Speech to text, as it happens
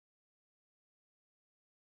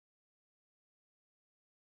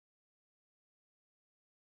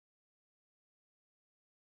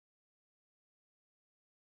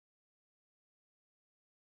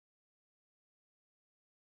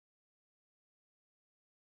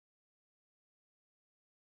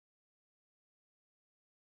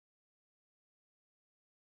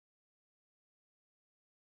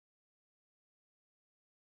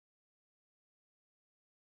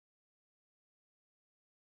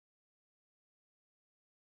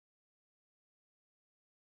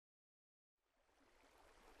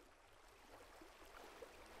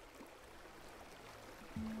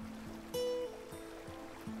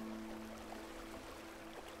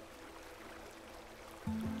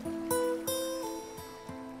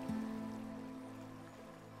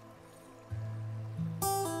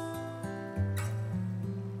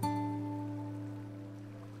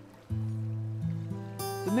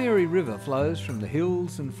The Mary River flows from the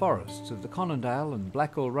hills and forests of the Conondale and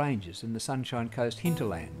Blackall Ranges in the Sunshine Coast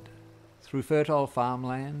hinterland, through fertile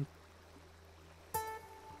farmland,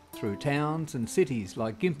 through towns and cities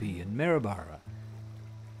like Gympie and Maryborough,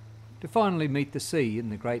 to finally meet the sea in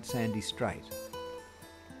the Great Sandy Strait.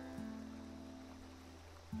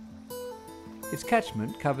 Its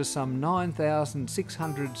catchment covers some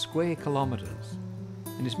 9,600 square kilometres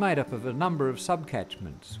and is made up of a number of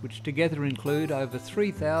subcatchments which together include over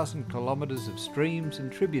 3,000 kilometres of streams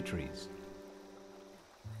and tributaries.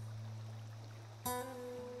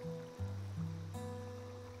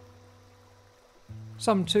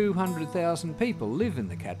 Some 200,000 people live in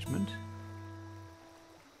the catchment,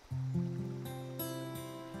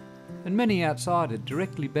 and many outside it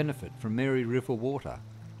directly benefit from Mary River water.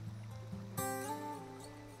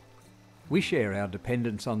 We share our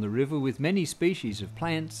dependence on the river with many species of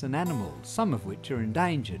plants and animals, some of which are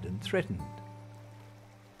endangered and threatened.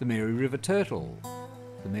 The Mary River turtle,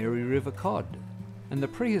 the Mary River cod, and the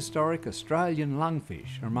prehistoric Australian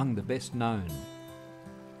lungfish are among the best known,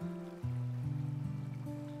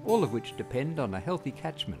 all of which depend on a healthy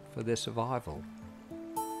catchment for their survival.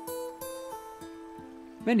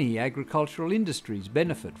 Many agricultural industries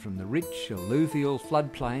benefit from the rich alluvial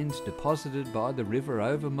floodplains deposited by the river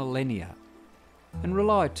over millennia, and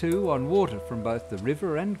rely too on water from both the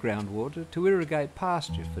river and groundwater to irrigate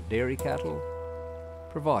pasture for dairy cattle,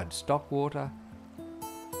 provide stock water,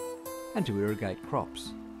 and to irrigate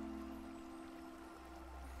crops.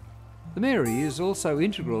 The Mary is also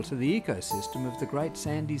integral to the ecosystem of the Great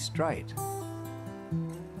Sandy Strait,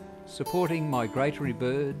 supporting migratory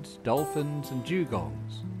birds, dolphins and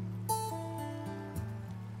dugongs,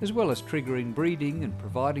 as well as triggering breeding and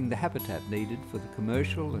providing the habitat needed for the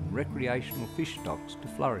commercial and recreational fish stocks to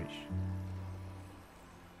flourish.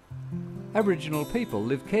 Aboriginal people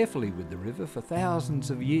live carefully with the river for thousands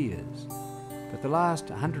of years, but the last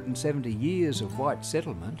 170 years of white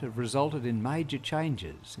settlement have resulted in major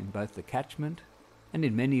changes in both the catchment and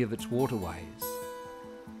in many of its waterways.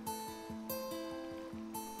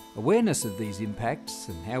 Awareness of these impacts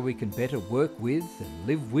and how we can better work with and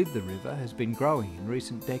live with the river has been growing in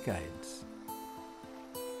recent decades.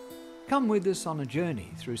 Come with us on a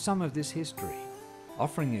journey through some of this history,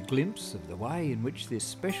 offering a glimpse of the way in which this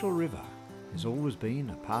special river has always been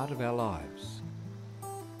a part of our lives.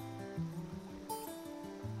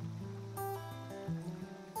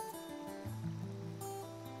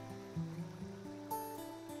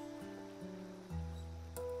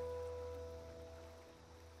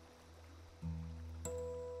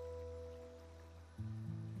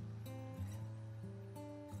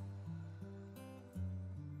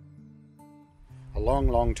 A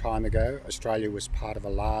long time ago, Australia was part of a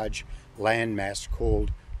large landmass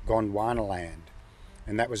called Gondwana land,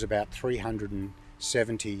 and that was about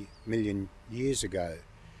 370 million years ago.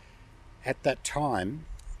 At that time,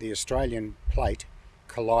 the Australian plate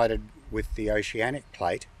collided with the oceanic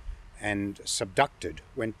plate and subducted,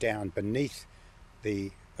 went down beneath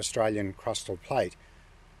the Australian crustal plate,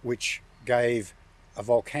 which gave a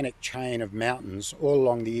volcanic chain of mountains all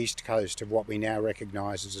along the east coast of what we now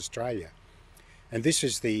recognise as Australia. And this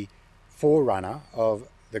is the forerunner of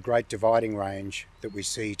the Great Dividing Range that we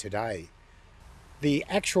see today. The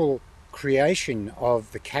actual creation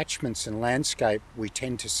of the catchments and landscape we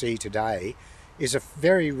tend to see today is a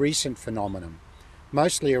very recent phenomenon,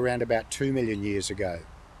 mostly around about 2 million years ago.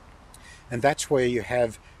 And that's where you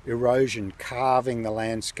have erosion carving the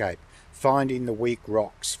landscape, finding the weak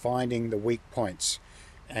rocks, finding the weak points,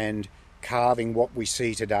 and carving what we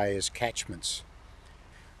see today as catchments.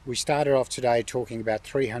 We started off today talking about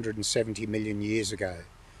 370 million years ago.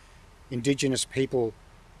 Indigenous people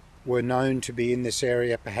were known to be in this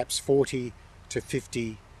area perhaps 40 to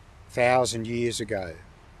 50,000 years ago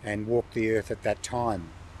and walked the earth at that time.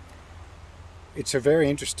 It's a very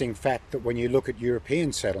interesting fact that when you look at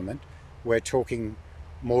European settlement, we're talking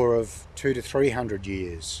more of 200 to 300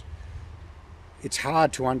 years. It's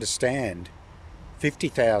hard to understand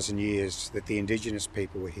 50,000 years that the indigenous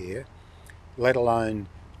people were here, let alone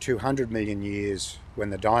 200 million years when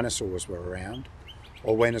the dinosaurs were around,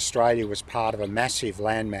 or when Australia was part of a massive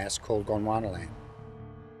landmass called Gondwana land.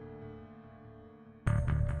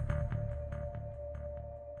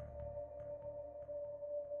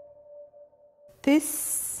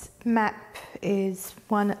 This map is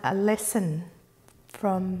a lesson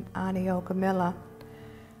from Arnie Olgamilla,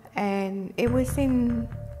 and it was in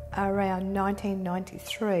around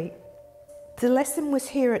 1993. The lesson was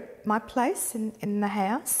here at my place in the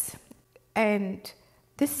house, and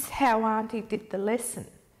this is how Auntie did the lesson.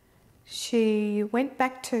 She went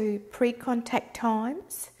back to pre-contact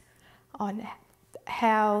times on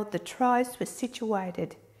how the tribes were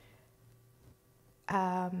situated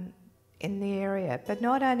in the area, but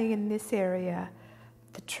not only in this area,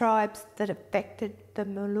 the tribes that affected the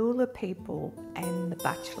Mooloolah people and the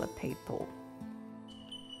Butchulla people.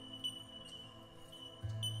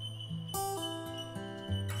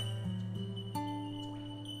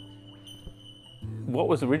 What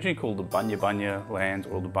was originally called the Bunya Bunya lands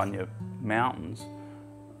or the Bunya Mountains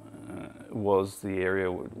was the area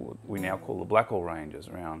we now call the Blackall Ranges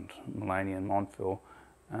around Malania and Montville,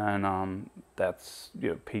 and that's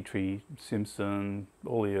Petrie, Simpson,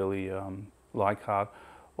 all the early Leichhardt,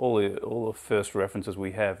 all the first references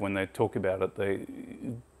we have when they talk about it.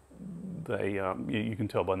 You can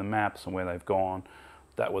tell by the maps and where they've gone.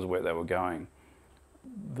 That was where they were going.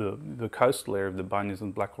 The coastal area of the Bunyas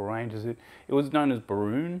and Blackall Ranges, it was known as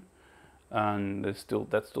Baroon, and that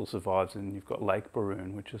still survives. And you've got Lake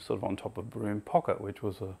Baroon, which is sort of on top of Baroon Pocket, which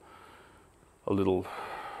was a little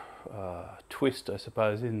twist, I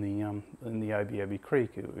suppose, in the Obi Obi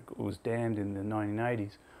Creek. It was dammed in the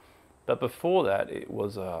 1980s, but before that, it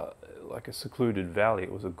was like a secluded valley.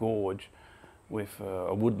 It was a gorge with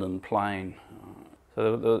a woodland plain.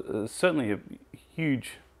 So there was certainly a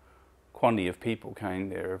huge quantity of people came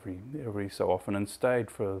there every so often and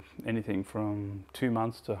stayed for anything from 2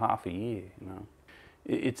 months to half a year.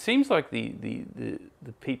 It seems like the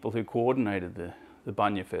people who coordinated the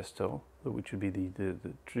Bunya Festival, which would be the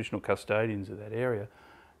traditional custodians of that area,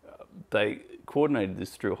 they coordinated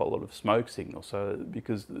this through a whole lot of smoke signals. So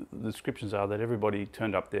because the descriptions are that everybody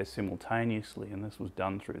turned up there simultaneously, and this was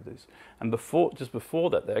done through this. And just before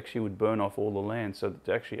that, they actually would burn off all the land. So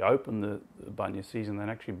to actually open the Bunya season, they'd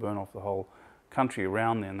actually burn off the whole country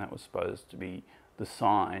around there, and that was supposed to be the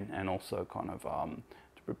sign, and also kind of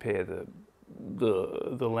to prepare the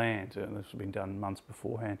land. And this had been done months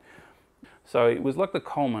beforehand. So it was like the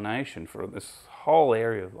culmination for this whole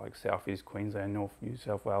area of like southeast Queensland, North New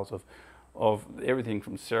South Wales, of everything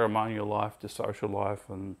from ceremonial life to social life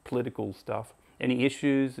and political stuff. Any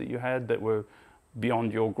issues that you had that were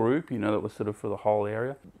beyond your group, that was sort of for the whole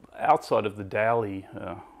area. Outside of the daily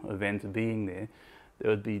event of being there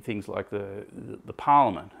would be things like the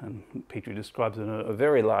Parliament, and Petrie describes it, a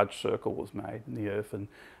very large circle was made in the earth, and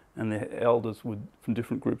the elders from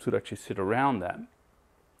different groups would actually sit around that.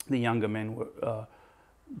 The younger men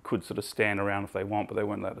could sort of stand around if they want, but they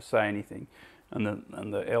weren't allowed to say anything.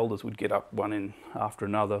 And the elders would get up one in after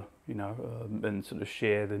another, and sort of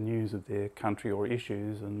share the news of their country or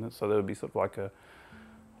issues. And so there would be sort of like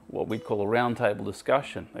what we'd call a roundtable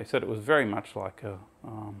discussion. They said it was very much like a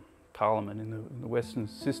parliament in the Western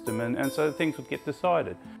system, and so things would get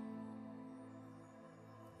decided.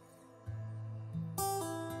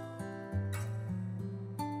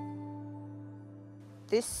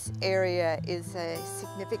 This area is a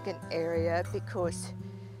significant area because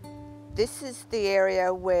this is the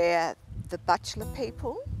area where the Butchulla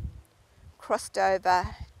people crossed over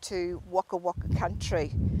to Waka Waka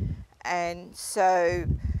country, and so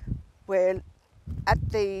we're at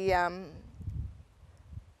the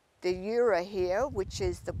Eura here, which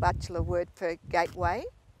is the Butchulla word for gateway,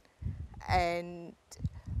 and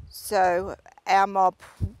so our mob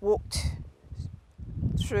walked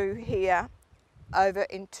through here over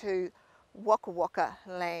into Waka Waka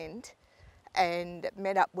land and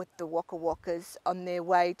met up with the Waka Wakas on their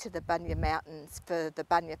way to the Bunya Mountains for the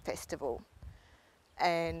Bunya Festival.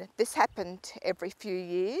 And this happened every few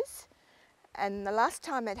years, and the last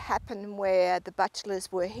time it happened where the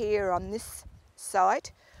Butchullas were here on this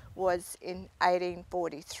site was in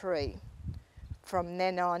 1843. From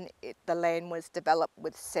then on, the land was developed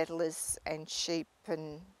with settlers and sheep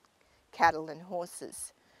and cattle and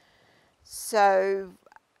horses. So,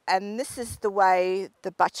 and this is the way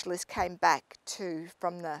the Butchullas came back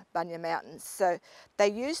from the Bunya Mountains. So they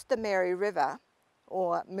used the Mary River,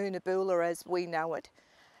 or Moonaboola as we know it,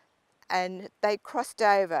 and they crossed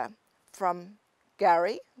over from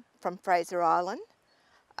Gurry, from Fraser Island,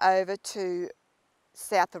 over to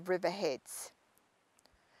south of Riverheads,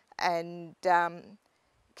 and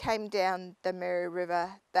came down the Mary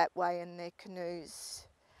River that way in their canoes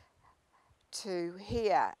to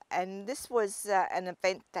here. And this was an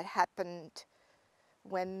event that happened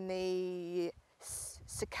when the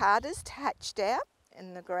cicadas hatched out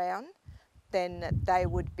in the ground. Then they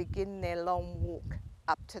would begin their long walk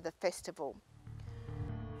up to the festival.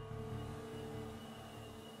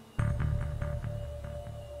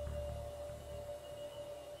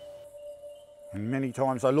 And many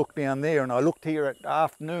times I looked down there, and I looked here at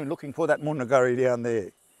afternoon looking for that Munagurri down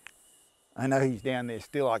there. I know he's down there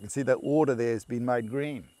still. I can see that water there has been made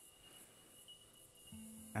green.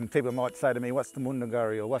 And people might say to me, what's the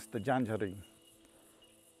Munagurri or what's the Janjari?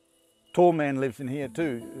 Tall man lives in here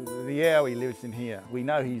too. The Yowie lives in here. We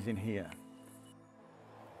know he's in here.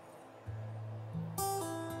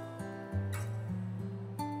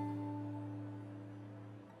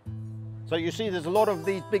 So you see there's a lot of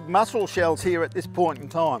these big mussel shells here at this point in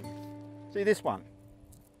time. See this one?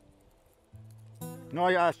 And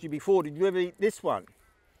I asked you before, did you ever eat this one?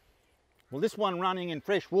 Well, this one running in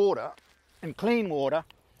fresh water and clean water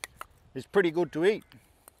is pretty good to eat.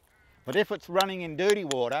 But if it's running in dirty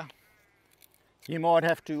water, you might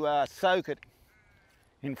have to soak it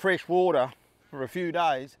in fresh water for a few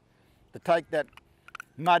days to take that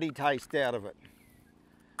muddy taste out of it.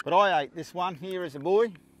 But I ate this one here as a boy,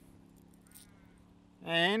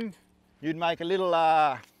 and you'd make a little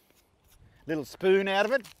spoon out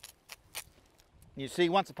of it. You see,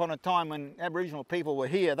 once upon a time when Aboriginal people were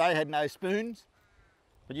here, they had no spoons.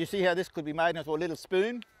 But you see how this could be made into a little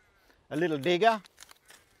spoon, a little digger.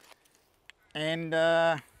 And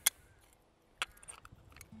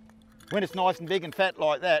when it's nice and big and fat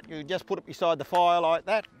like that, you just put it beside the fire like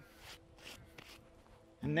that.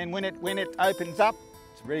 And then when it opens up,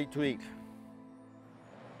 it's ready to eat.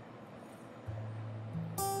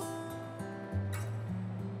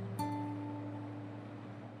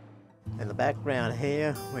 In the background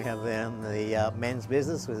here, we have the men's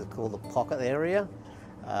business, which is called the pocket area.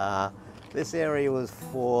 This area was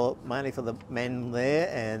mainly for the men there,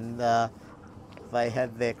 and they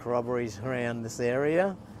had their corroborees around this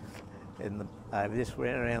area. Just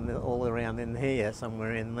around, all around in here,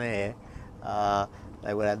 somewhere in there.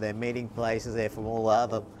 They would have their meeting places there from all the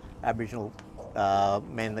other Aboriginal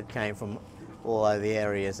men that came from all over the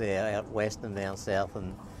areas there, out west and down south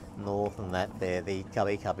and north and that there, the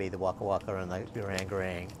Cubby Cubby, the Waka Waka and the Gurang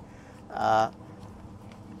Gurang.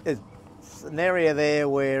 It's an area there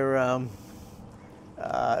where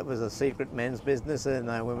it was a secret men's business and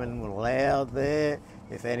no women were allowed there.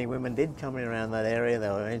 If any women did come in around that area, they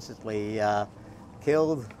were instantly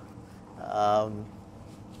killed.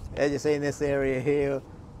 As you see in this area here,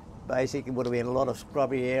 basically would have been a lot of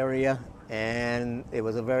scrubby area, and it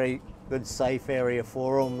was a very good safe area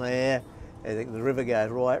for them there. The river goes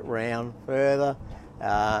right round further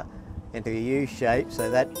into a U shape, so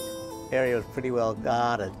that area was pretty well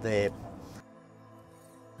guarded there.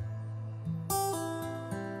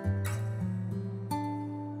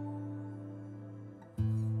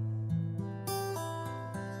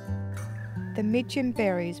 The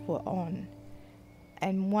midgeonberries were on,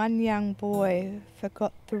 and one young boy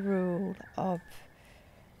forgot the rule of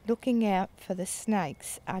looking out for the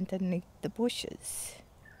snakes underneath the bushes,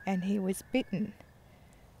 and he was bitten.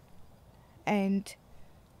 And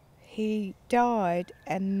he died,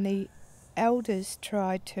 and the elders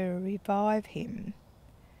tried to revive him.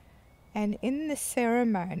 And in the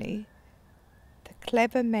ceremony, the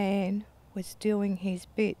clever man was doing his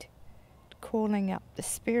bit, calling up the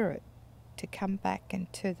spirit to come back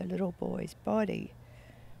into the little boy's body,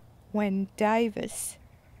 when Davis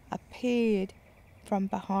appeared from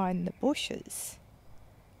behind the bushes,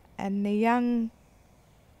 and the young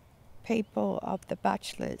people of the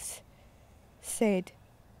bachelors said,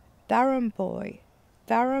 "Durham boy,"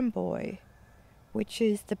 which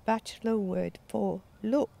is the bachelor word for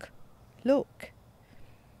look, look.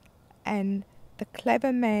 And the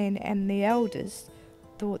clever man and the elders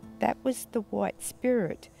thought that was the white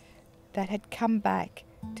spirit that had come back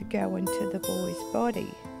to go into the boy's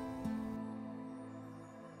body.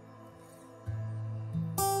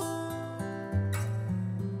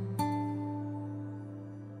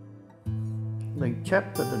 The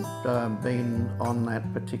chap that had been on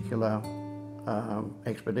that particular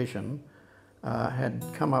expedition had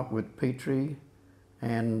come up with Petrie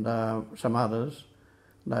and some others.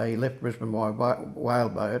 They left Brisbane by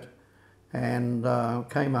whaleboat and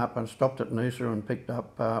came up and stopped at Noosa and picked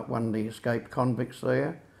up one of the escaped convicts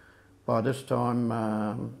there. By this time,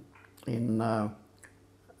 in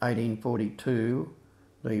 1842,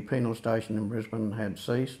 the penal station in Brisbane had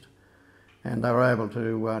ceased, and they were able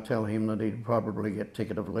to tell him that he'd probably get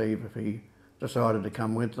ticket of leave if he decided to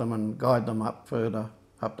come with them and guide them up further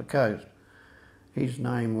up the coast. His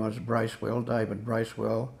name was Bracewell, David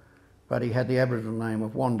Bracewell, but he had the Aboriginal name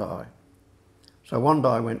of Wandai. So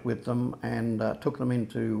Wandai went with them and took them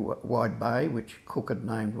into Wide Bay, which Cook had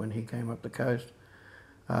named when he came up the coast,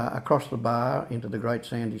 across the bar into the Great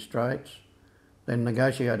Sandy Straits, then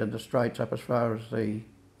negotiated the straits up as far as the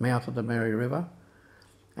mouth of the Mary River,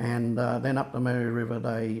 and then up the Mary River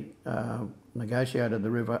they negotiated the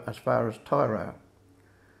river as far as Tyro,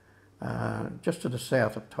 just to the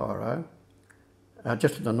south of Tyro,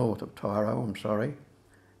 just to the north of Tyro, I'm sorry,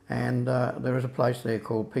 And there is a place there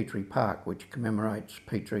called Petrie Park, which commemorates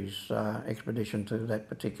Petrie's expedition to that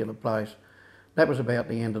particular place. That was about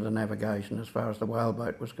the end of the navigation as far as the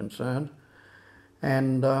whaleboat was concerned.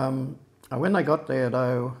 And when they got there,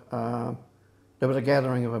 though, there was a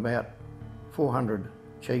gathering of about 400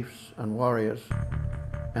 chiefs and warriors,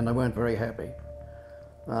 and they weren't very happy.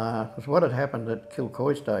 Because what had happened at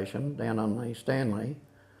Kilcoy Station down on the Stanley,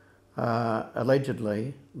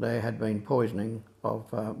 allegedly there had been poisoning of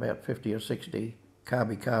about 50 or 60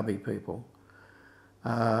 Kabi people.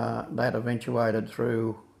 That eventuated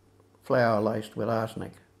through flour laced with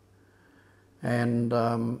arsenic. And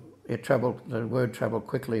the word travelled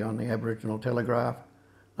quickly on the Aboriginal Telegraph.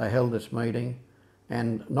 They held this meeting,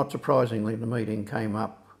 and not surprisingly the meeting came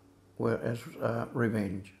up as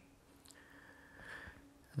revenge.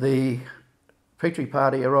 The Petrie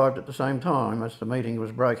party arrived at the same time as the meeting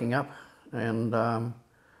was breaking up, and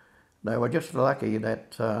they were just lucky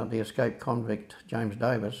that the escaped convict James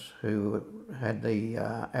Davis, who had the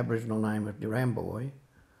Aboriginal name of Duramboy,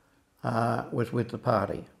 was with the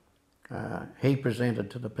party. He presented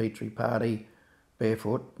to the Petrie party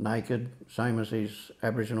barefoot, naked, same as his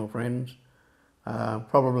Aboriginal friends,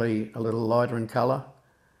 probably a little lighter in colour,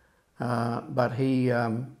 but he,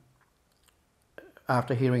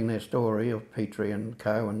 after hearing their story of Petrie and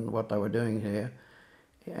co and what they were doing here,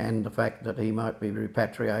 and the fact that he might be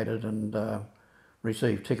repatriated and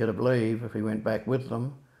receive ticket of leave if he went back with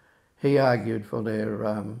them, he argued for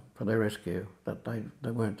their rescue, that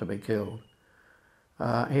they weren't to be killed.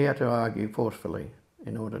 He had to argue forcefully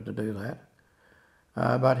in order to do that.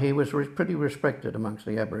 But he was pretty respected amongst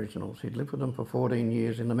the Aboriginals. He'd lived with them for 14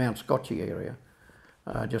 years in the Mount Scotchy area,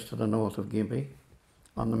 just to the north of Gympie,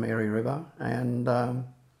 on the Mary River. And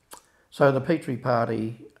so the Petrie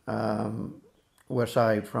party were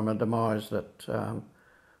saved from a demise that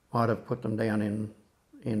might have put them down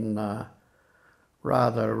in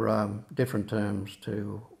rather different terms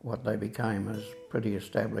to what they became as pretty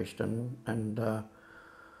established and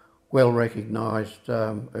well recognised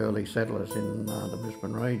early settlers in the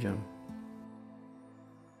Brisbane region.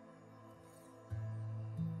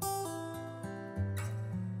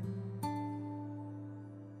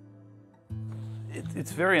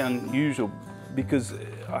 It's very unusual because,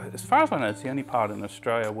 as far as I know, it's the only part in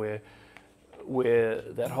Australia where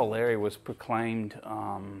that whole area was proclaimed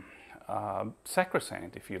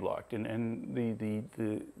sacrosanct, if you liked, and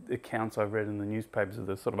the accounts I've read in the newspapers of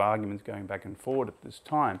the sort of arguments going back and forward at this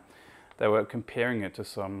time, they were comparing it to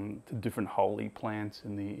different holy plants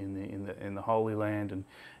in the Holy Land, and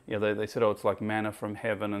you know they said, oh, it's like manna from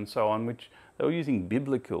heaven and so on, which they were using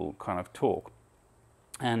biblical kind of talk.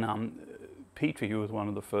 And Petrie, who was one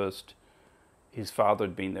of the first, his father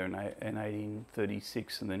had been there in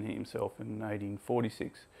 1836 and then he himself in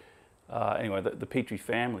 1846. Anyway, the Petrie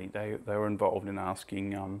family, they were involved in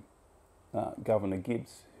asking Governor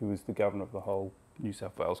Gibbs, who was the governor of the whole New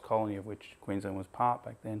South Wales colony, of which Queensland was part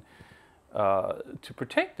back then, to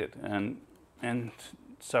protect it. And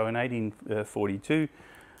so in 1842,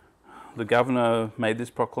 the governor made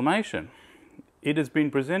this proclamation. It has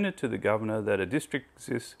been presented to the governor that a district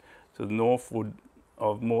exists to the northward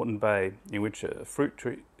of Moreton Bay in which a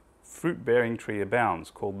fruit-bearing tree abounds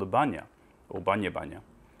called the bunya, or bunya,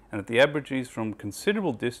 and that the Aborigines from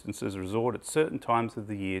considerable distances resort at certain times of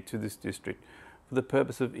the year to this district for the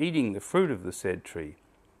purpose of eating the fruit of the said tree.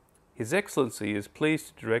 His Excellency is pleased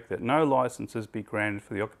to direct that no licences be granted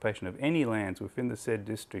for the occupation of any lands within the said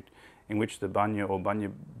district in which the bunya or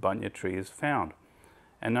bunya tree is found,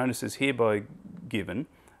 and notice is hereby given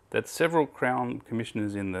that several Crown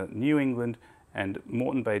Commissioners in the New England and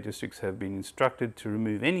Moreton Bay districts have been instructed to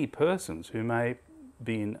remove any persons who may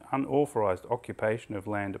be in unauthorised occupation of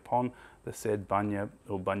land upon the said bunya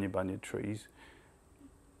or bunya trees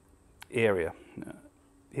area.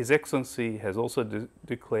 His Excellency has also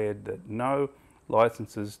declared that no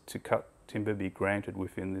licences to cut timber be granted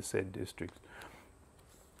within the said district.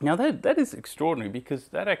 Now that is extraordinary, because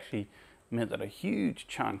that actually meant that a huge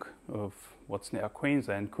chunk of what's now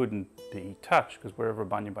Queensland couldn't be touched, because wherever a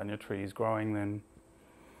bunya tree is growing, then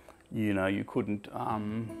you know you couldn't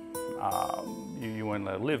you weren't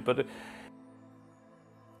allowed to live. But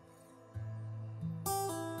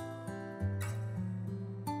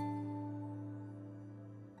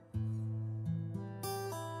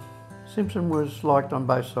Simpson was liked on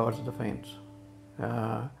both sides of the fence,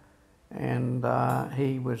 and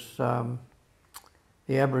he was.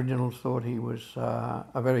 The Aboriginals thought he was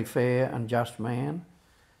a very fair and just man,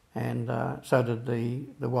 and so did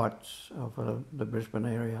the whites of the Brisbane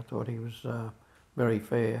area thought he was very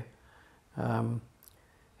fair.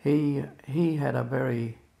 He had a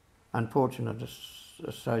very unfortunate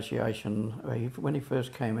association. When he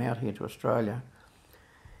first came out here to Australia,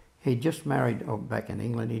 he'd just married, back in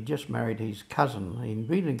England, he'd just married his cousin. He'd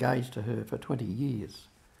been engaged to her for 20 years.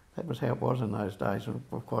 That was how it was in those days,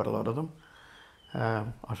 for quite a lot of them.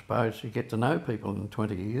 I suppose you get to know people in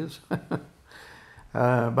 20 years.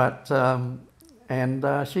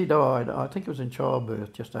 And she died, I think it was in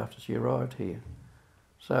childbirth, just after she arrived here.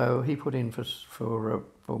 So he put in for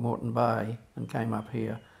Moreton Bay and came up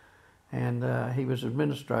here. And he was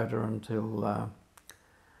administrator until,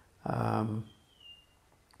 and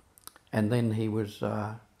then he was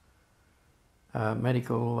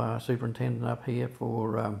medical superintendent up here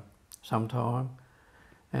for some time.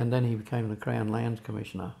 And then he became the Crown Lands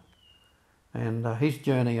Commissioner. And his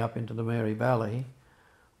journey up into the Mary Valley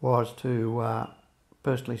was to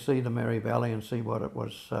firstly see the Mary Valley and see what it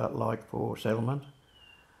was like for settlement,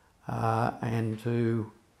 and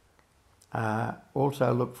to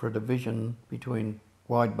also look for a division between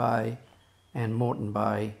Wide Bay and Moreton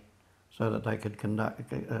Bay so that they could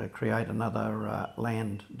create another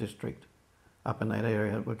land district up in that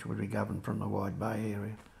area, which would be governed from the Wide Bay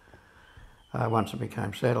area once it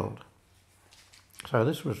became settled. So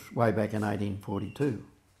this was way back in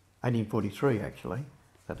 1843 actually,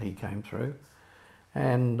 that he came through.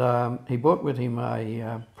 And he brought with him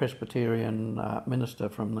a Presbyterian minister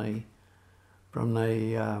from the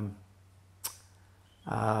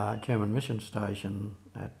German mission station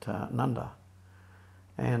at Noosa.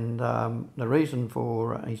 And the reason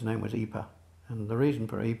for, his name was Ypres, and the reason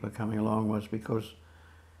for Ypres coming along was because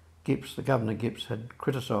the Governor Gibbs had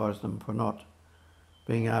criticised them for not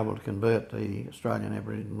being able to convert the Australian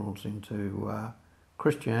Aboriginals into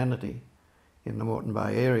Christianity in the Moreton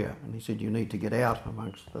Bay area, and he said you need to get out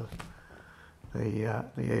amongst the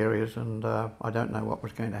areas, and I don't know what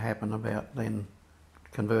was going to happen about then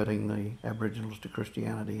converting the Aboriginals to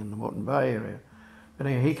Christianity in the Moreton Bay area. But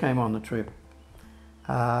anyway, he came on the trip,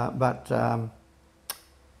 but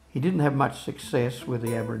he didn't have much success with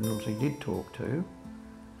the Aboriginals he did talk to.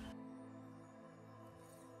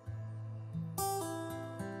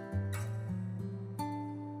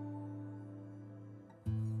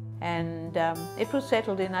 And it was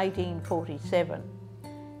settled in 1847,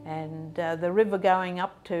 and the river going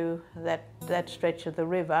up to that stretch of the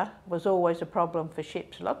river was always a problem for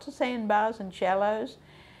ships. Lots of sandbars and shallows,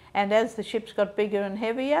 and as the ships got bigger and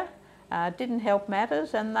heavier, it didn't help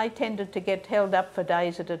matters, and they tended to get held up for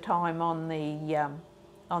days at a time on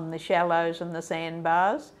the shallows and the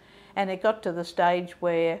sandbars, and it got to the stage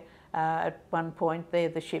where at one point there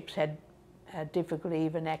the ships had difficulty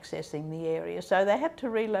even accessing the area, so they had to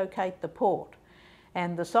relocate the port.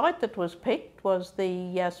 And the site that was picked was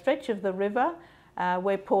the stretch of the river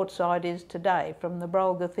where Portside is today, from the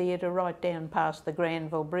Brolga Theatre right down past the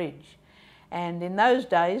Granville Bridge. And in those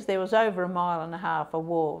days there was over 1.5 miles of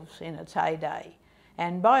wharves in its heyday.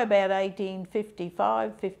 And by about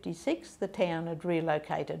 1855-56 the town had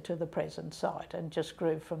relocated to the present site and just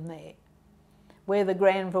grew from there. Where the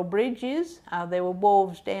Granville Bridge is, there were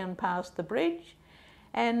wharves down past the bridge,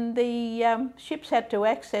 and the ships had to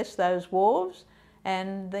access those wharves,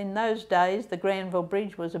 and in those days the Granville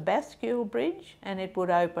Bridge was a bascule bridge, and it would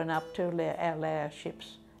open up to allow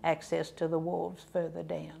ships access to the wharves further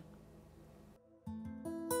down.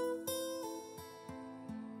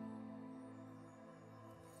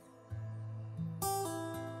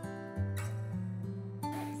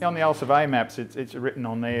 On the old survey maps, it's written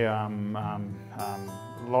on there,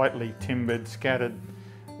 lightly timbered, scattered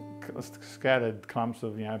clumps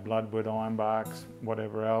of, bloodwood, ironbarks,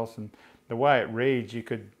 whatever else. And the way it reads, you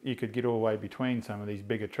could get all the way between some of these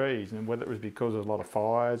bigger trees. And whether it was because of a lot of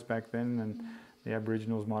fires back then, and the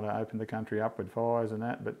Aboriginals might have opened the country up with fires and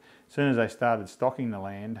that, but as soon as they started stocking the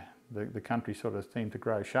land, the country sort of seemed to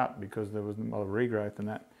grow shut because there was a lot of regrowth and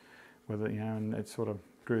that, and it sort of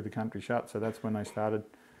grew the country shut. So that's when they started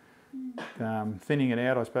thinning it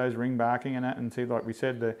out, I suppose, ring barking and that. And see, like we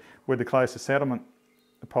said, with the closer settlement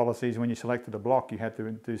policies, when you selected a block, you had to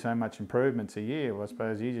do so much improvements a year. Well, I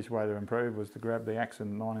suppose the easiest way to improve was to grab the axe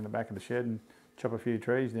and line in the back of the shed and chop a few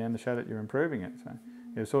trees down to show that you're improving it. So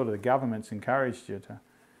it was sort of the governments encouraged you to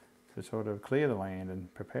sort of clear the land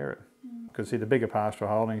and prepare it. Because see, the bigger pastoral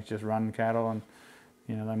holdings just run cattle, and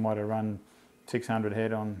they might have run 600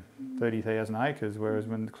 head on 30,000 acres, whereas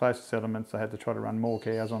when the closer settlements, they had to try to run more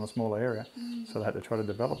cows on a smaller area, so they had to try to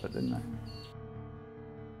develop it, didn't they?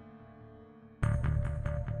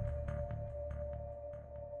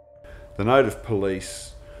 The Native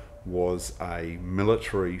Police was a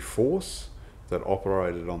military force that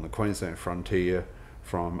operated on the Queensland frontier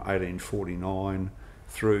from 1849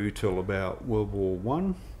 through till about World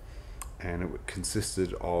War I, and it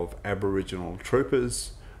consisted of Aboriginal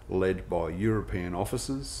troopers led by European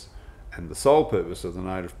officers, and the sole purpose of the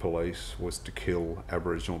native police was to kill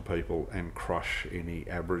Aboriginal people and crush any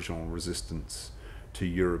Aboriginal resistance to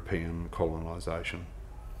European colonisation.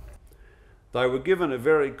 They were given a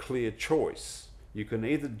very clear choice. You can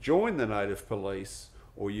either join the native police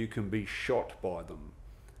or you can be shot by them.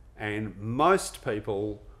 And most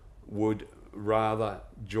people would rather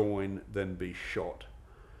join than be shot.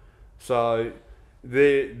 So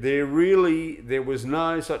there was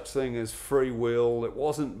no such thing as free will. It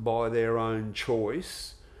wasn't by their own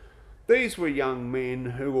choice. These were young men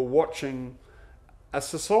who were watching a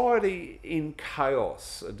society in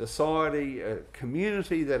chaos, a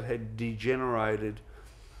community that had degenerated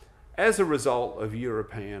as a result of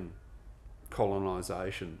European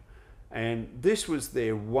colonisation. And this was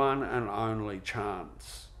their one and only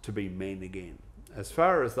chance to be men again. As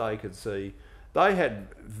far as they could see, they had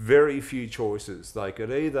very few choices. They could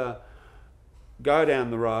either go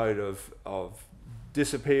down the road of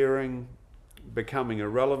disappearing, becoming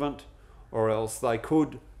irrelevant, or else they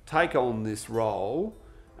could take on this role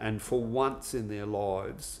and for once in their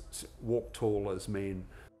lives walk tall as men.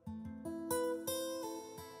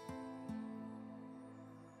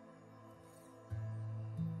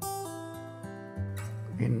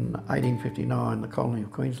 In 1859, the colony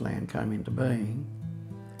of Queensland came into being,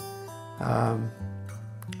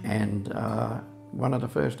 and one of the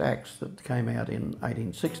first acts that came out in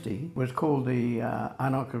 1860 was called the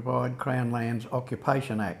Unoccupied Crown Lands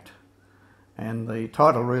Occupation Act, and the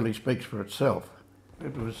title really speaks for itself.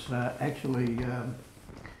 It was actually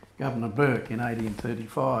Governor Burke in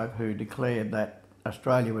 1835 who declared that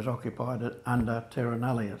Australia was occupied under terra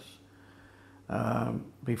nullius.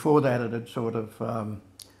 Before that, it had sort of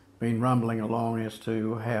been rumbling along as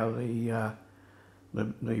to how the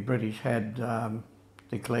British had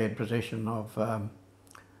declared possession of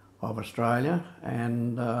Australia,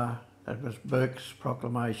 and it was Burke's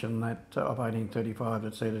proclamation that of 1835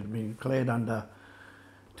 that said it had been declared under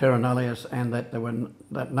terra nullius and that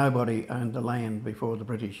that nobody owned the land before the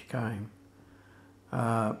British came.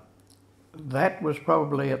 That was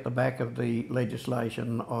probably at the back of the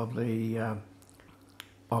legislation of the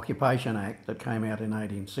Occupation Act that came out in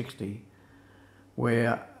 1860,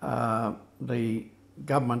 where the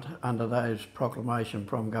government, under those proclamation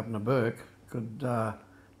from Governor Burke, could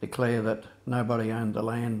declare that nobody owned the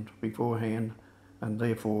land beforehand, and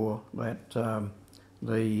therefore that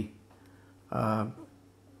the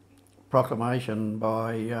proclamation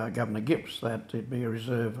by Governor Gipps that it be a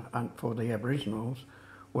reserve for the Aboriginals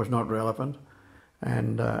was not relevant,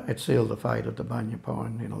 and it sealed the fate of the bunya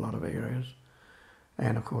pine in a lot of areas.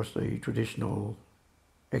 And of course the traditional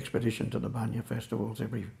expedition to the bunya festivals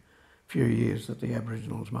every few years that the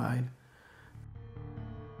Aboriginals made.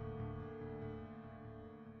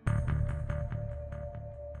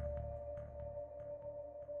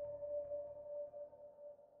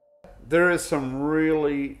 There is some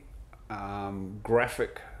really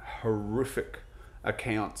graphic, horrific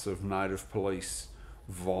accounts of native police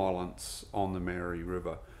violence on the Mary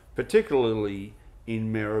River, particularly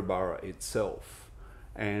in Maryborough itself.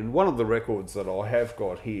 And one of the records that I have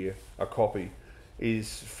got here, a copy,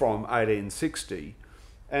 is from 1860,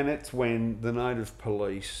 and it's when the native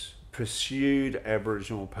police pursued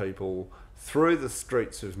Aboriginal people through the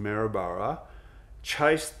streets of Maryborough,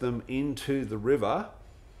 chased them into the river,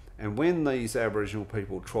 and when these Aboriginal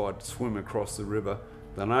people tried to swim across the river,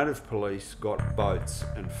 the native police got boats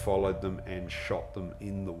and followed them and shot them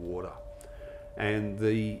in the water. And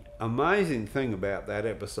the amazing thing about that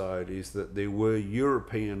episode is that there were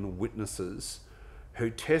European witnesses who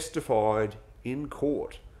testified in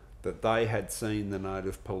court that they had seen the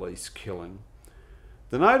native police killing.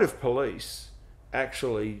 The native police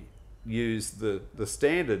actually used the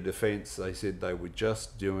standard defence. They said they were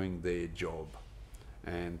just doing their job.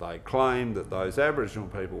 And they claimed that those Aboriginal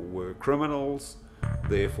people were criminals,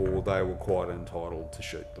 therefore they were quite entitled to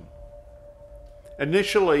shoot them.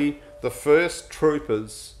 Initially, the first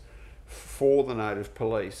troopers for the native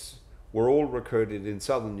police were all recruited in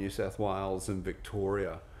southern New South Wales and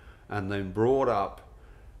Victoria, and then brought up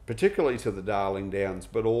particularly to the Darling Downs,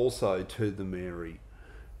 but also to the Mary.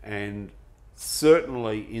 And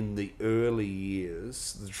certainly in the early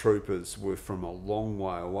years, the troopers were from a long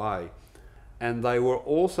way away, and they were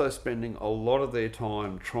also spending a lot of their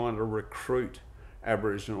time trying to recruit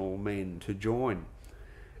Aboriginal men to join.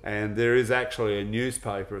 And there is actually a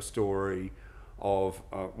newspaper story of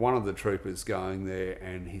one of the troopers going there,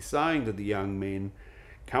 and he's saying to the young men,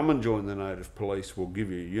 come and join the native police, we'll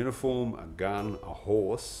give you a uniform, a gun, a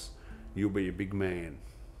horse, you'll be a big man.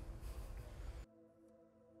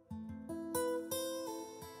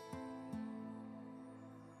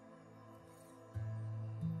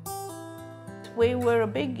 we were a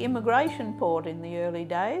big immigration port in the early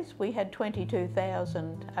days. We had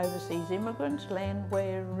 22,000 overseas immigrants, land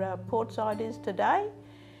where Portside is today.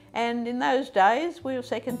 And in those days, we were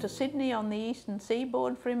second to Sydney on the eastern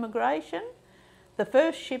seaboard for immigration. The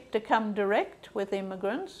first ship to come direct with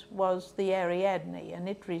immigrants was the Ariadne, and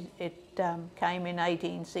it came in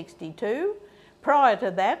 1862. Prior to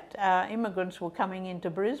that, immigrants were coming into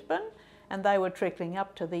Brisbane, and they were trickling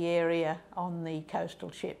up to the area on the coastal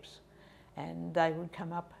ships. And they would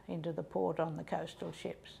come up into the port on the coastal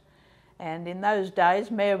ships. And in those days,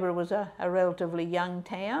 Maryborough was a relatively young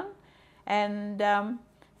town, and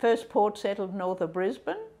first port settled north of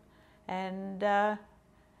Brisbane, and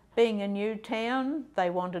being a new town, they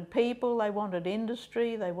wanted people, they wanted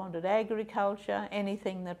industry, they wanted agriculture,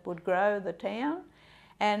 anything that would grow the town.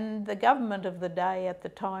 And the government of the day at the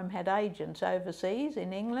time had agents overseas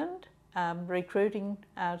in England recruiting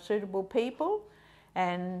suitable people,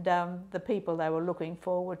 and the people they were looking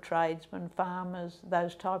for were tradesmen, farmers,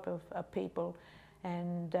 those type of people.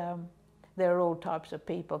 And there are all types of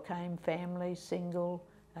people came, families, single,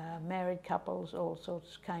 married couples, all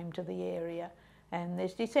sorts came to the area. And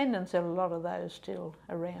there's descendants of a lot of those still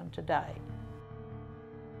around today.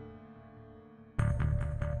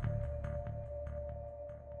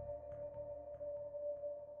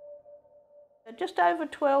 Just over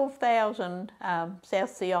 12,000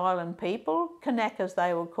 South Sea Island people, Kanakas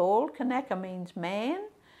they were called. Kanaka means man,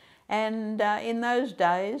 and in those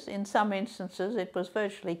days, in some instances, it was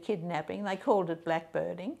virtually kidnapping. They called it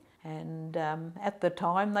blackbirding, and at the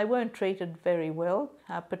time they weren't treated very well,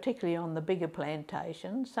 particularly on the bigger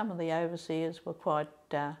plantations. Some of the overseers were quite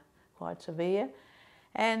severe,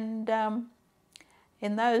 and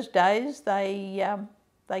in those days they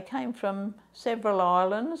came from several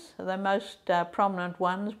islands. The most prominent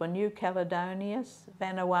ones were New Caledonia,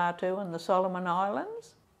 Vanuatu and the Solomon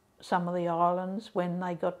Islands. Some of the islands, when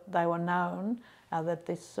they were known that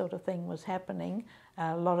this sort of thing was happening,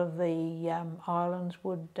 a lot of the islands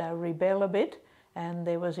would rebel a bit, and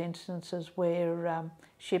there was instances where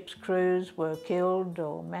ships' crews were killed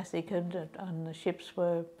or massacred and the ships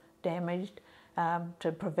were damaged.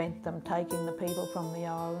 To prevent them taking the people from the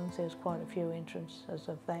islands. There's quite a few instances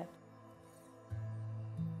of that.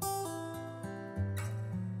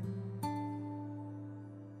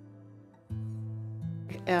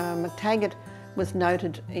 McTaggart was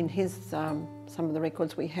noted in his some of the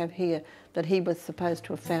records we have here that he was supposed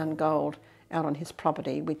to have found gold out on his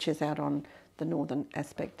property, which is out on the northern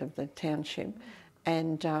aspect of the township.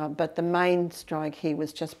 And but the main strike here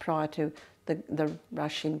was just prior to the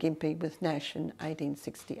rush in Gympie with Nash in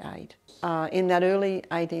 1868. In that early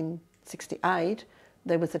 1868,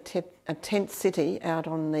 there was a tent city out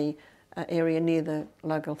on the area near the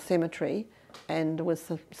local cemetery, and there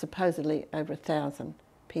was supposedly over 1,000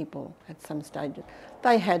 people at some stage.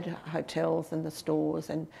 They had hotels and the stores,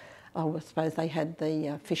 and I suppose they had the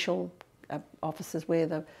official offices where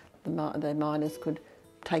the miners could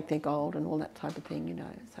take their gold and all that type of thing, you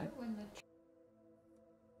know.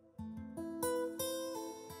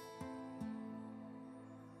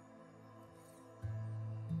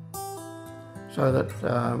 So that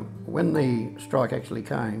when the strike actually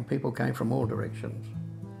came, people came from all directions.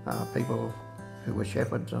 People who were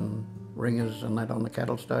shepherds and ringers and that on the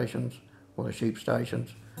cattle stations or the sheep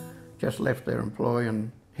stations just left their employ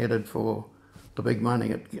and headed for the big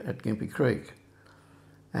money at Gympie Creek.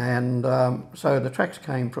 And so the tracks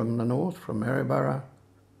came from the north, from Maryborough,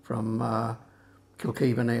 from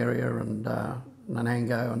Kilkeevan area and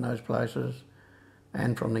Nanango and those places,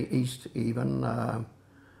 and from the east even,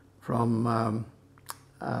 from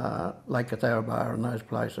Lake Catharaba and those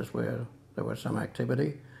places where there was some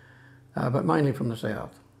activity, but mainly from the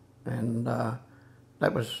south. And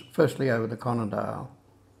that was firstly over the Conondale.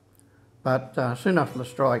 But soon after the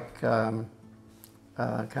strike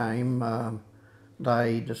came,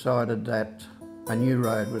 they decided that a new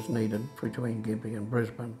road was needed between Gympie and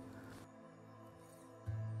Brisbane.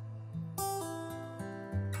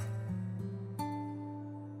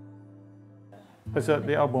 So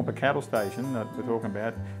the old Wampa cattle station that we're talking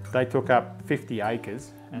about, they took up 50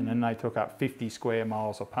 acres and then they took up 50 square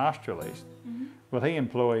miles of pasture lease. Mm-hmm. Well, he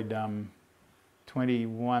employed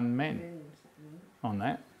 21 men on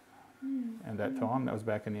that at that time. That was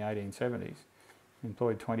back in the 1870s. He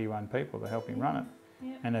employed 21 people to help him run it.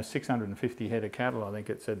 Yep. And there's 650 head of cattle, I think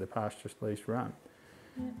it said the pasture lease run.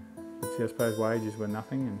 Yep. But I suppose wages were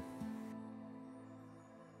nothing. And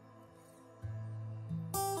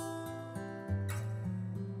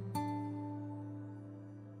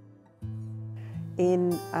in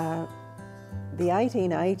the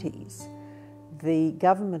 1880s, the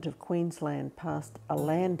government of Queensland passed a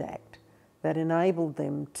land act that enabled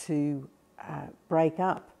them to break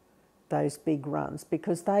up those big runs,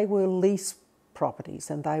 because they were lease properties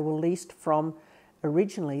and they were leased from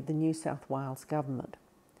originally the New South Wales government.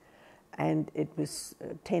 And it was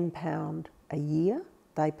 £10 a year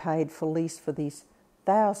they paid for lease for these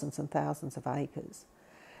thousands and thousands of acres.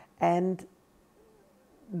 And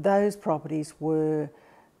those properties were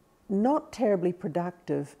not terribly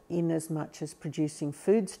productive in as much as producing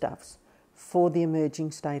foodstuffs for the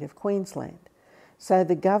emerging state of Queensland. So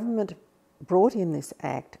the government brought in this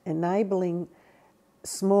act enabling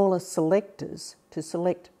smaller selectors to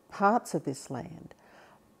select parts of this land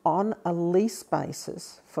on a lease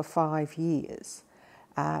basis for 5 years.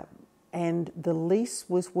 And the lease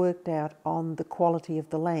was worked out on the quality of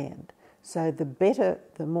the land. So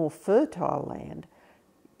the more fertile land,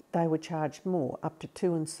 they were charged more, up to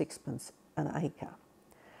 2 6 an acre.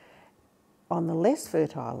 On the less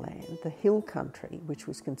fertile land, the hill country, which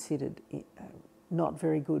was considered not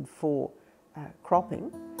very good for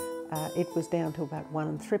cropping, it was down to about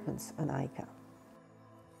 1 3 an acre.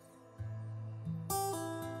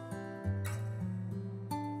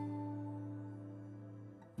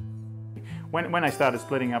 When they started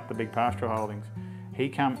splitting up the big pastoral holdings,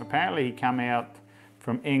 apparently he come out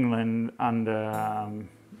from England under,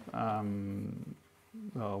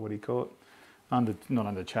 what do you call it? Not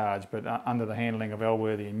under charge, but under the handling of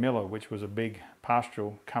Elworthy and Miller, which was a big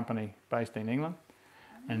pastoral company based in England.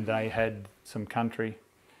 And they had some country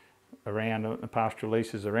around, the pastoral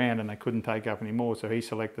leases around, and they couldn't take up any more. So he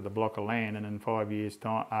selected a block of land, and in 5 years'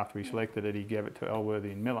 time, after he selected it, he gave it to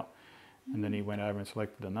Elworthy and Miller. And then he went over and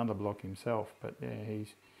selected another block himself. But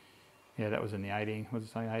yeah, that was in the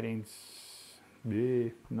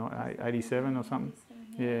 87 or something.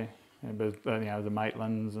 Yeah, but the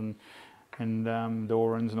Maitlands and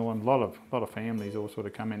Dorans and all, a lot of families all sort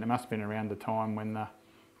of come in. It must have been around the time when the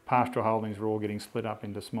pastoral holdings were all getting split up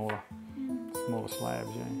into smaller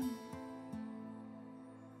slabs. Yeah.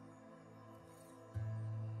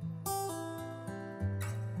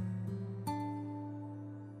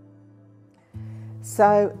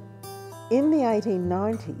 So in the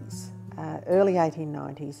 1890s, early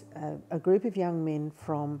 1890s, a group of young men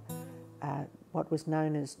from what was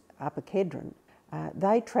known as Upper Kedron,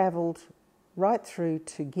 they travelled right through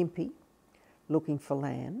to Gympie looking for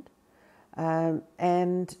land,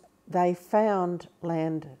 and they found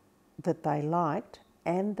land that they liked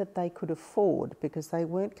and that they could afford, because they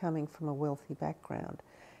weren't coming from a wealthy background,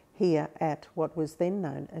 here at what was then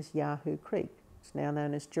known as Yahoo Creek. It's now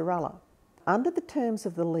known as Geralla. Under the terms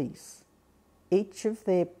of the lease, each of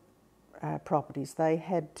their properties, they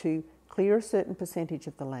had to clear a certain percentage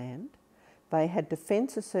of the land, they had to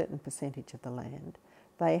fence a certain percentage of the land,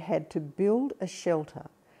 they had to build a shelter,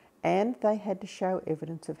 and they had to show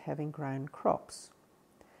evidence of having grown crops.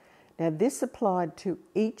 Now this applied to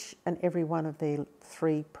each and every one of their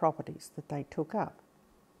 3 properties that they took up.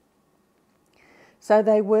 So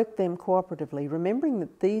they worked them cooperatively, remembering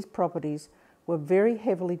that these properties were very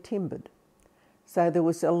heavily timbered. So there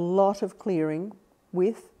was a lot of clearing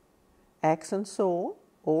with axe and saw,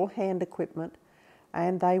 all hand equipment,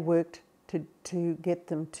 and they worked to get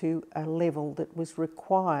them to a level that was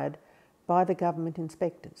required by the government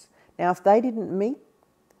inspectors. Now, if they didn't meet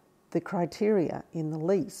the criteria in the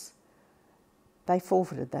lease, they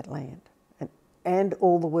forfeited that land and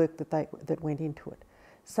all the work that went into it.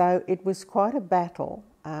 So it was quite a battle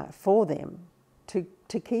for them to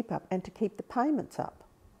keep up and to keep the payments up.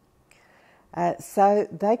 So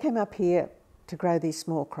they came up here to grow these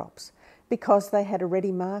small crops because they had a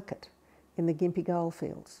ready market in the Gympie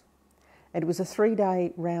goldfields. It was a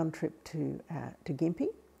 3-day round trip to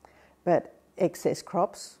Gympie, but excess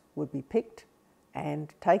crops would be picked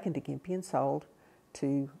and taken to Gympie and sold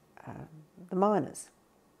to the miners.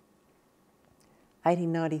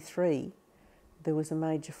 1893, there was a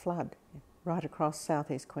major flood right across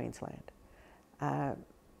southeast Queensland.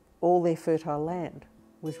 All their fertile land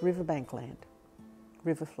was riverbank land,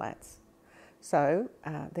 river flats. So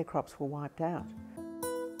their crops were wiped out.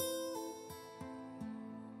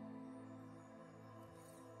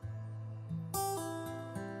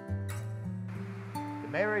 The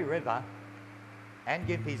Mary River and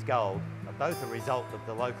Gympie's gold are both a result of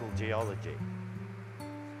the local geology.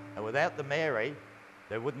 And without the Mary,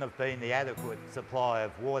 there wouldn't have been the adequate supply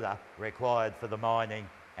of water required for the mining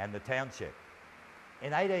and the township.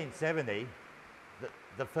 In 1870,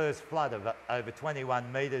 the first flood of over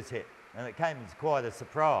 21 metres hit, and it came as quite a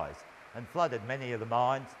surprise and flooded many of the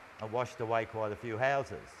mines and washed away quite a few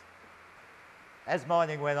houses. As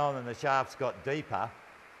mining went on and the shafts got deeper,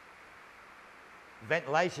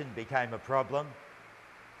 ventilation became a problem.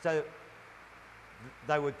 So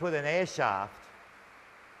they would put an air shaft,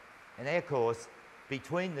 an air course,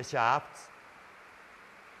 between the shafts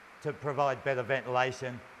to provide better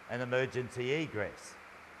ventilation and emergency egress.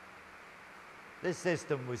 This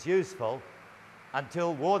system was useful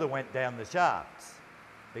until water went down the shafts,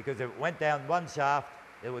 because if it went down one shaft,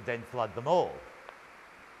 it would then flood them all.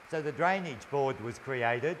 So the drainage board was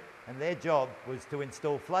created, and their job was to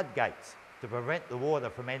install floodgates to prevent the water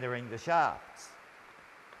from entering the shafts.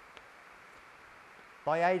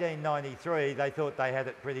 By 1893, they thought they had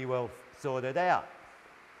it pretty well sorted out.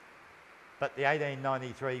 But the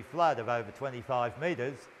 1893 flood of over 25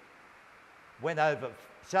 metres went over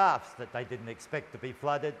shafts that they didn't expect to be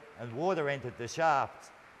flooded, and water entered the shafts,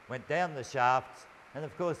 went down the shafts, and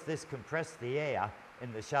of course this compressed the air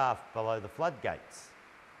in the shaft below the floodgates.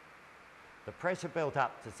 The pressure built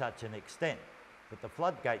up to such an extent that the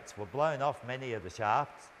floodgates were blown off many of the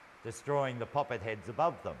shafts, destroying the poppet heads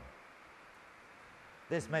above them.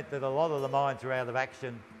 This meant that a lot of the mines were out of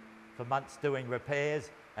action for months doing repairs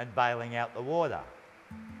and bailing out the water.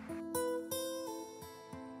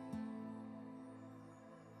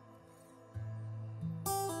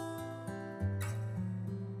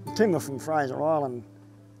 Timber from Fraser Island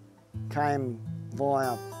came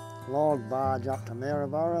via log barge up to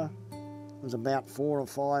Maryborough. There was about 4 or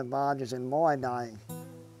 5 barges in my day.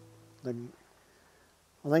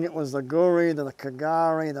 I think it was the Guri, the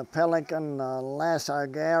Kagari, the Pelican, the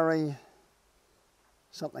Lasso-Gary,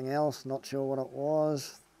 something else, not sure what it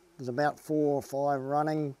was. There's about 4 or 5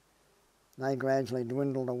 running. They gradually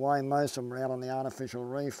dwindled away. Most of them are out on the artificial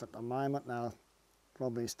reef at the moment. They'll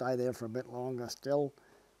probably stay there for a bit longer still.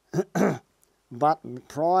 But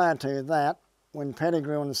prior to that, when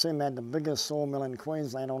Pettigrew and Sim had the biggest sawmill in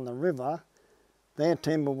Queensland on the river, their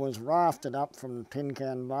timber was rafted up from Tin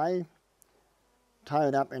Can Bay,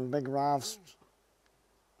 towed up in big rafts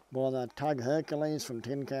by the tug Hercules from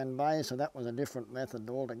Tin Can Bay, so that was a different method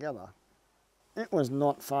altogether. It was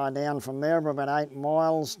not far down from Maryborough, about 8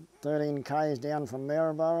 miles, 13 k's down from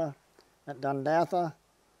Maryborough at Dundatha.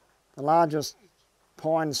 The largest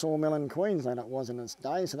pine sawmill in Queensland it was in its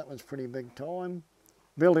day, so that was pretty big time.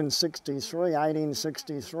 Built in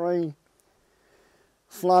 1863,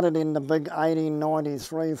 flooded in the big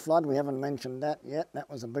 1893 flood. We haven't mentioned that yet. That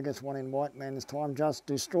was the biggest one in white man's time. Just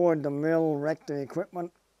destroyed the mill, wrecked the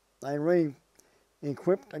equipment. They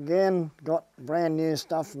re-equipped again, got brand new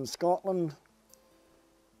stuff from Scotland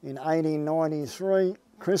in 1893.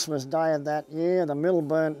 Christmas Day of that year, the mill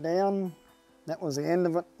burnt down. That was the end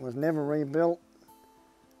of it, was never rebuilt.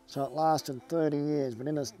 So it lasted 30 years, but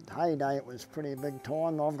in its heyday it was pretty big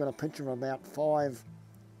time. I've got a picture of about 5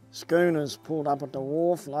 schooners pulled up at the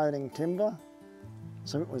wharf loading timber,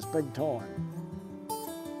 so it was big time.